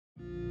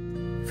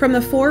From the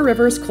Four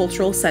Rivers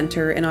Cultural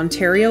Center in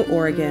Ontario,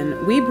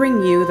 Oregon, we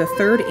bring you the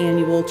third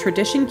annual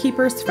Tradition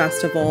Keepers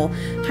Festival,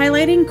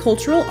 highlighting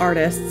cultural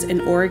artists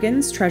in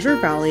Oregon's Treasure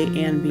Valley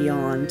and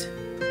beyond.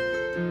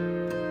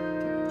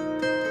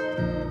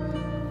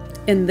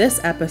 In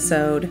this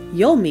episode,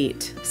 you'll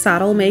meet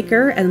saddle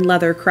maker and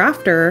leather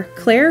crafter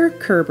Clair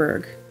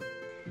Kehrberg.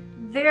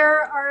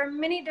 There are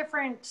many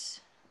different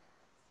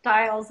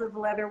styles of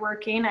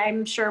leatherworking.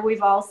 I'm sure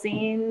we've all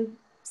seen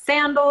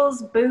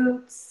sandals,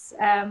 boots,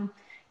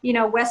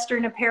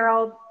 Western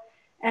apparel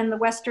and the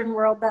Western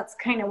world. That's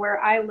kind of where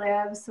I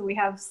live. So we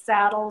have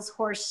saddles,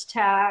 horse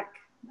tack.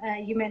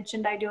 You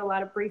mentioned I do a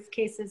lot of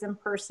briefcases and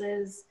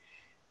purses,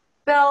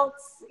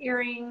 belts,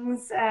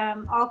 earrings,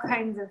 all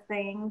kinds of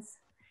things.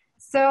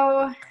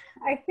 So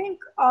I think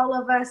all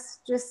of us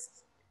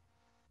just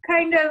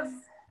kind of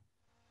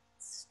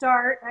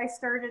I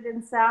started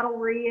in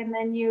saddlery, and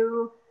then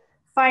you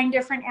find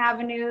different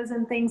avenues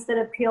and things that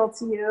appeal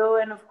to you.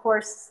 And of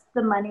course,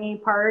 the money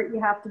part, you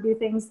have to do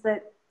things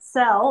that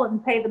sell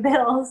and pay the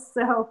bills.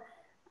 So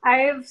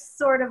I've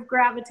sort of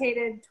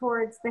gravitated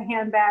towards the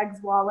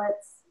handbags,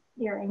 wallets,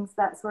 earrings,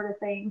 that sort of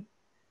thing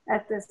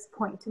at this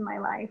point in my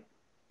life.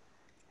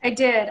 I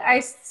did.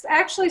 I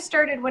actually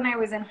started when I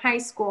was in high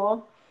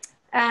school.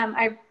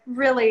 I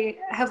really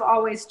have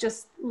always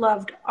just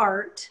loved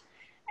art.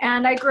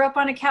 And I grew up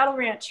on a cattle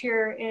ranch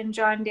here in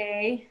John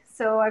Day.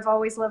 So I've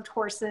always loved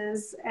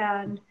horses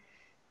and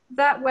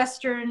that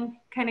Western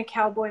kind of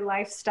cowboy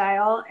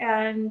lifestyle.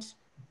 And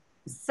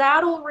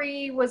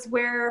saddlery was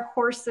where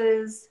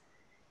horses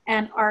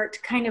and art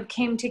kind of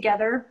came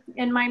together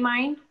in my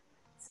mind.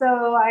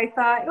 So I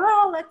thought,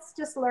 well, let's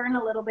just learn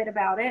a little bit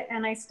about it.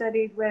 And I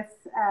studied with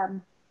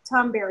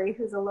Tom Berry,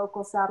 who's a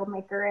local saddle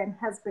maker and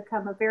has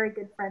become a very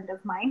good friend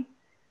of mine.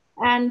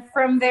 And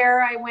from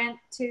there, I went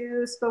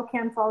to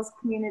Spokane Falls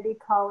Community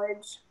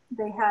College.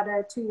 They had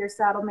a 2-year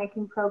saddle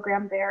making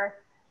program there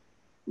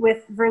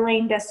with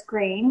Verlaine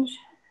Desgrange.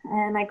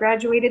 And I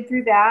graduated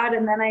through that.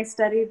 And then I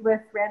studied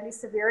with Randy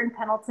Sevier in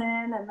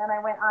Pendleton. And then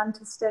I went on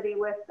to study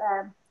with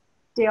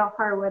Dale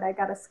Harwood. I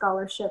got a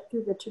scholarship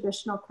through the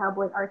Traditional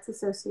Cowboy Arts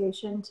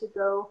Association to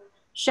go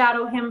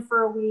shadow him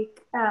for a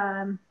week,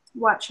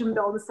 watch him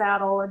build a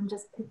saddle and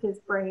just pick his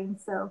brain.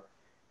 So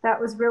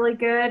that was really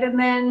good. And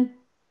then,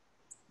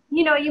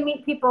 you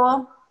meet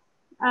people.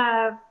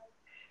 I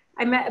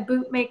met a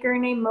boot maker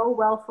named Mo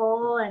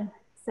Welfel and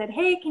said,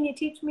 hey, can you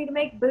teach me to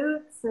make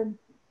boots? And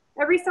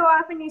every so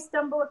often you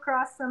stumble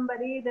across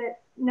somebody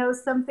that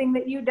knows something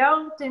that you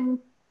don't. And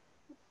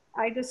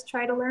I just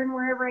try to learn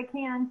wherever I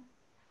can.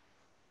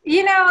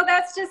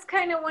 That's just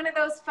kind of one of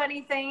those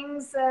funny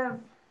things of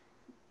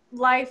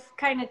life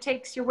kind of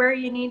takes you where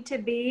you need to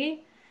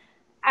be.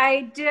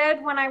 I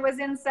did, when I was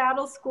in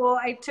saddle school,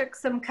 I took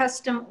some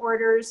custom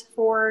orders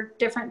for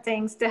different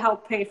things to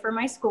help pay for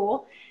my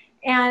school.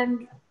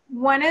 And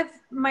one of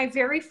my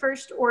very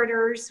first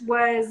orders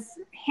was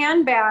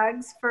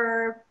handbags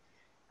for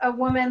a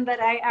woman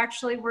that I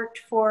actually worked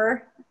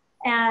for.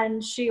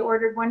 And she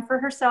ordered one for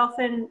herself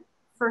and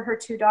for her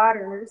 2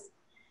 daughters.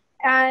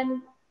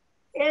 And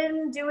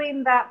in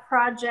doing that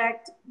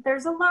project,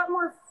 there's a lot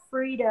more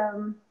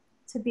freedom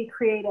to be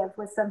creative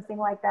with something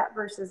like that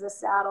versus a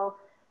saddle.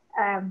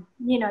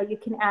 You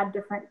can add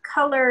different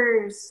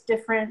colors,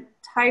 different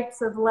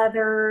types of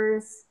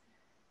leathers,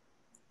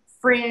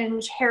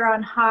 fringe, hair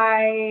on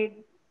hide.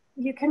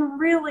 You can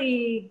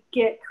really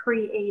get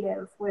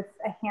creative with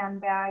a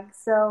handbag.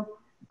 So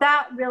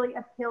that really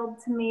appealed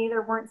to me.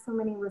 There weren't so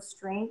many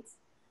restraints.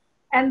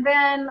 And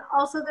then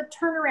also the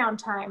turnaround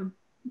time.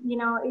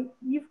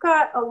 You've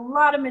got a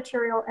lot of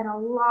material and a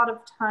lot of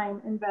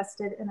time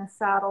invested in a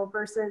saddle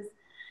versus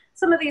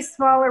some of these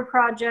smaller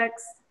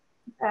projects,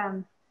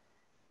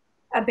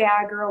 a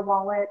bag or a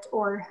wallet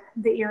or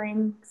the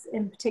earrings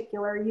in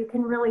particular. You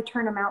can really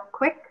turn them out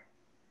quick.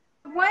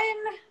 One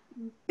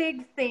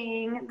big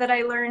thing that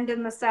I learned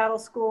in the saddle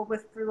school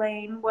with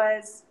Verlaine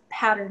was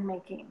pattern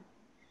making.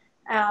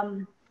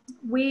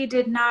 We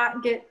did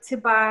not get to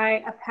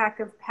buy a pack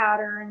of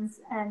patterns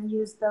and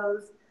use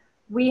those.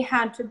 We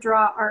had to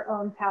draw our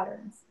own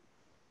patterns.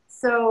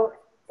 So,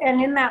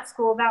 and in that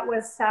school, that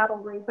was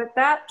saddlery, but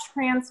that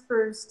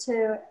transfers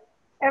to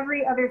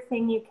every other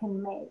thing you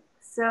can make.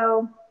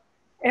 So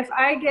if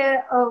I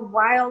get a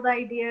wild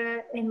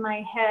idea in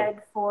my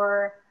head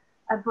for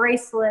a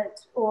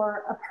bracelet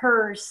or a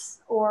purse,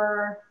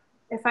 or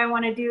if I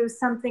want to do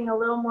something a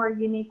little more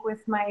unique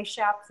with my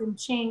shaps and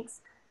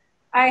chinks,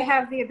 I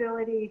have the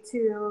ability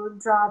to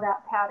draw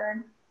that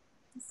pattern.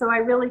 So I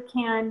really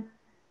can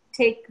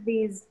take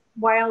these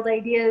wild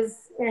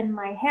ideas in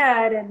my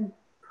head and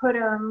put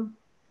them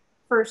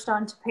first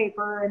onto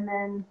paper and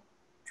then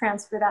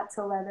transfer that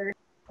to leather.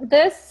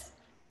 This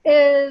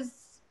is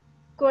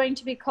going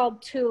to be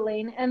called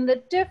tooling, and the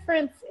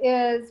difference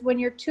is when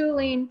you're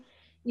tooling,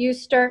 you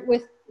start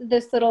with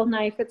this little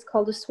knife. It's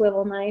called a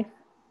swivel knife,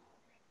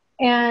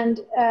 and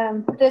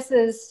this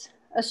is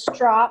a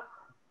strop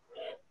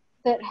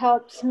that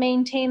helps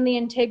maintain the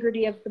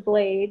integrity of the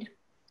blade.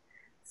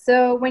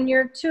 So when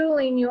you're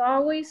tooling, you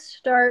always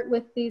start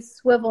with these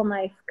swivel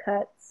knife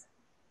cuts.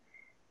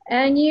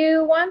 And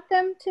you want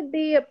them to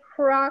be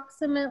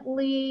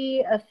approximately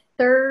a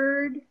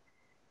third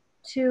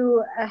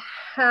to a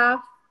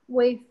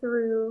halfway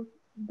through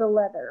the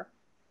leather.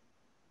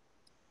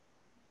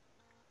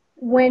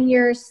 When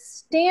you're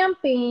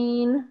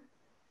stamping,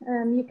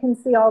 you can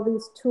see all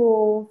these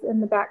tools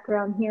in the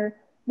background here.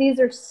 These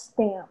are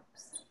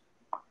stamps.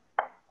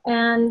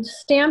 And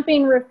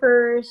stamping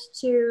refers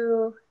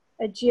to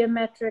a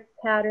geometric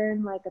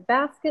pattern like a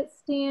basket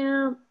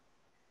stamp.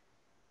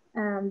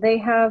 They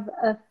have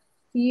a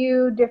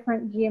few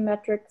different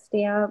geometric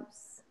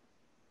stamps.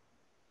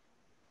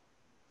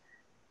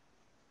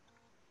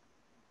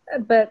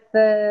 But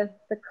the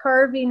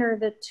carving or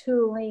the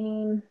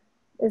tooling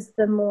is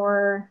the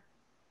more,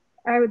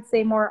 I would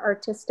say, more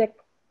artistic.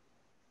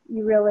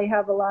 You really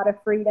have a lot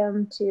of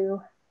freedom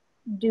to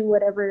do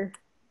whatever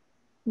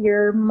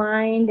your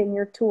mind and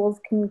your tools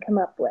can come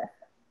up with.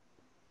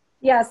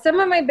 Yeah, some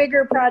of my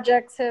bigger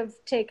projects have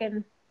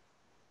taken,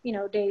 you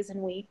know, days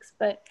and weeks,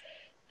 but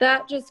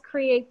that just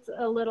creates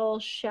a little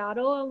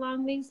shadow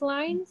along these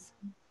lines.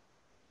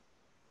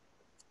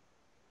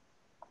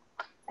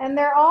 And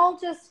they're all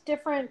just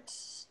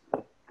different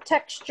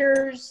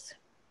textures.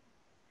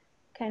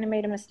 Kind of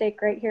made a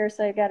mistake right here,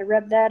 so I got to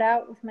rub that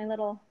out with my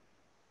little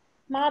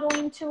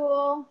modeling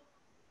tool.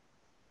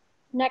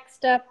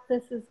 Next up,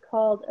 this is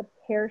called a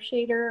pear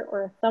shader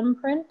or a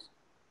thumbprint.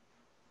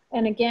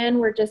 And again,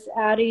 we're just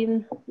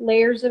adding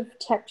layers of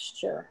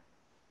texture.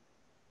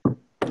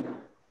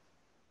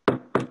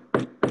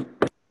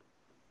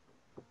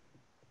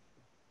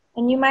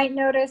 And you might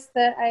notice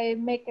that I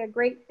make a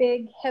great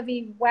big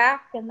heavy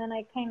whack and then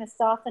I kind of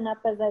soften up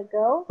as I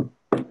go.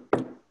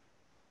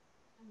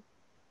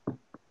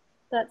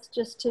 That's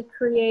just to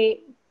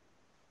create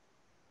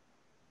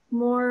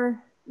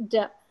more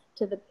depth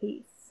to the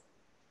piece.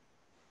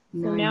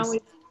 Nice. So now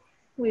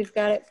we've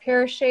got it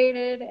pear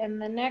shaded, and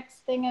the next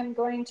thing I'm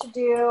going to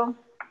do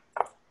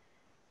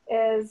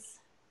is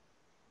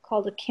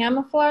called a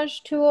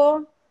camouflage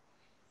tool.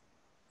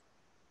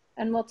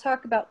 And we'll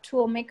talk about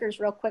tool makers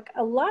real quick.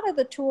 A lot of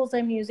the tools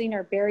I'm using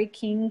are Barry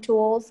King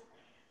tools.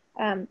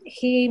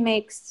 He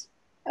makes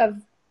a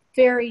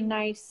very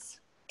nice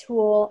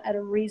tool at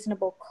a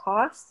reasonable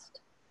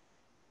cost.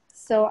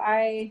 So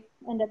I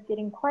end up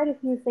getting quite a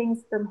few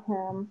things from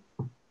him.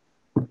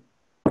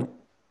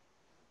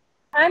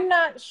 I'm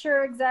not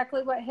sure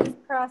exactly what his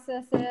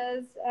process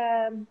is.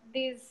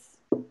 These,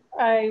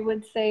 I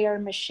would say, are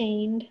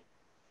machined.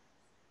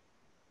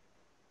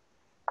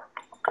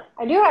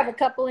 I do have a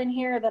couple in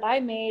here that I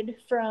made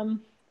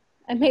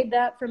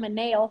that from a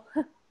nail.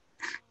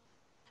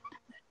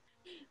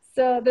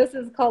 So this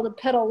is called a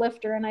pedal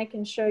lifter, and I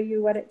can show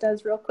you what it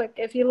does real quick.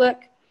 If you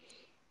look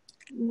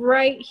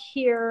right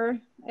here,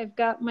 I've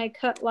got my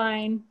cut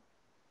line.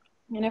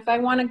 And if I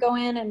want to go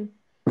in and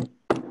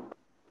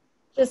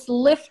just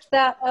lift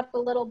that up a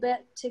little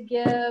bit to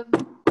give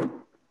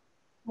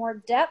more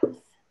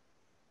depth,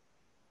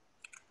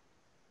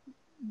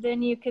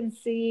 then you can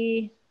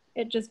see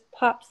it just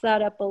pops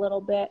that up a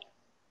little bit.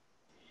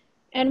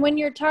 And when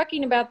you're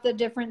talking about the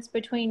difference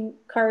between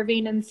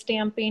carving and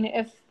stamping,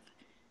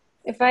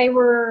 if I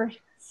were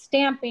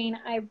stamping,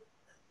 I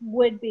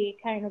would be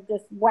kind of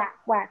just whack,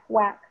 whack,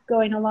 whack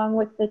going along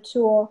with the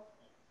tool.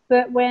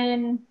 But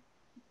when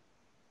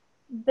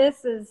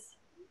this is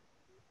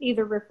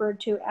either referred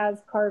to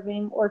as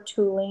carving or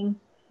tooling,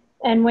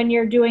 and when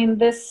you're doing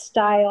this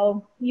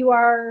style, you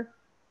are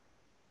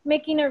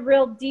making a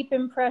real deep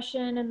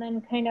impression and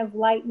then kind of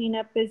lightening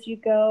up as you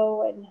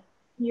go, and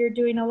you're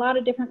doing a lot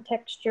of different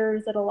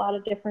textures at a lot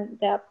of different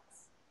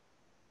depths.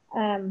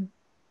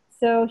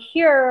 So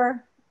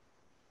here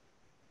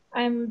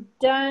I'm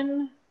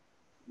done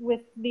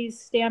with these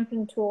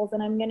stamping tools,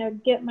 and I'm going to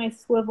get my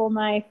swivel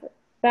knife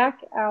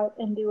back out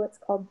and do what's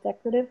called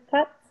decorative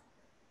cuts.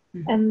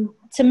 Mm-hmm. And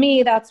to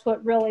me, that's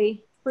what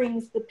really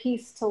brings the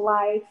piece to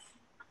life.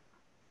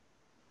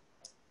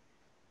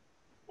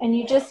 And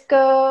you just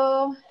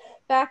go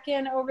back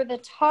in over the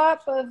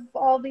top of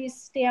all these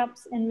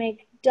stamps and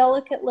make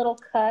delicate little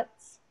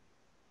cuts.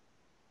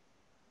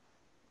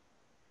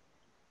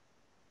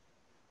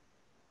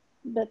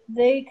 But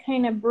they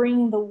kind of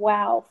bring the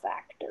wow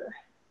factor.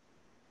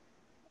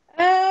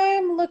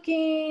 I'm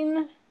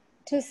looking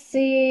to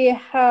see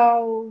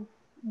how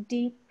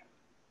deep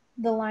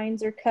the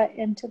lines are cut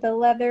into the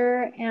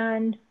leather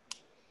and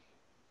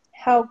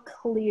how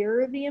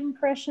clear the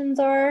impressions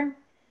are.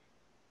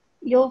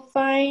 You'll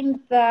find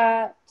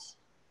that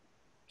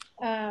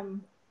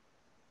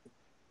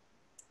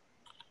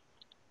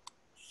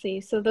see,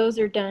 so those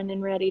are done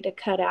and ready to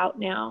cut out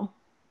now.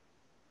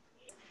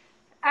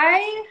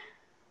 I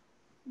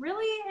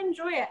really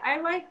enjoy it.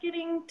 I like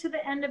getting to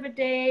the end of a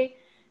day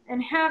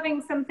and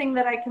having something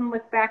that I can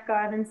look back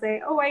on and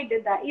say, oh, I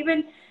did that.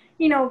 Even,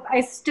 you know,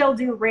 I still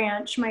do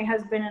ranch, my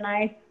husband and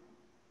I.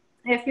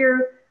 If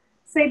you're,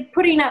 say,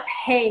 putting up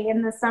hay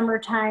in the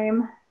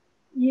summertime,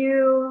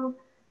 you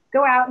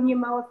go out and you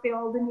mow a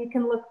field and you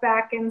can look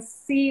back and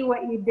see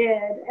what you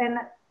did. And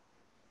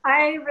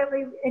I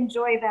really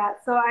enjoy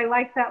that. So I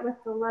like that with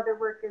the leather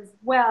work as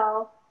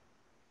well.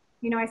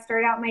 You know, I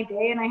start out my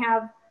day and I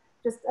have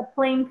just a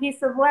plain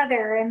piece of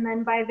leather, and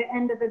then by the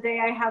end of the day,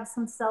 I have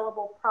some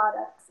sellable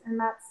products, and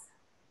that's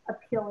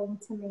appealing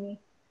to me.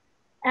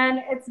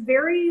 And it's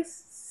very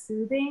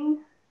soothing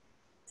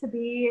to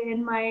be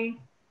in my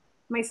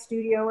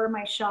studio or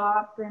my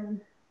shop and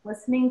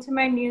listening to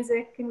my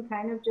music and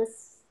kind of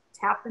just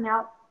tapping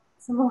out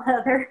some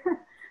leather.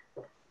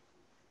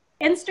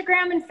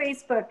 Instagram and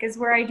Facebook is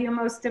where I do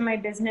most of my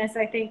business.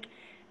 I think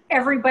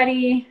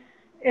everybody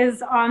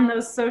is on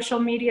those social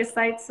media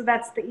sites, so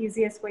that's the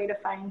easiest way to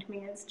find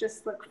me is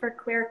just look for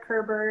Clair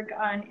Kehrberg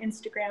on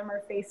Instagram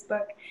or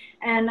Facebook.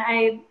 And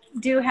I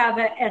do have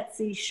an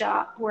Etsy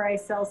shop where I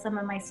sell some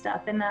of my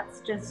stuff, and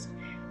that's just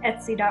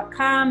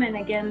etsy.com. And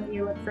again,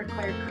 you look for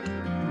Clair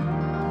Kehrberg.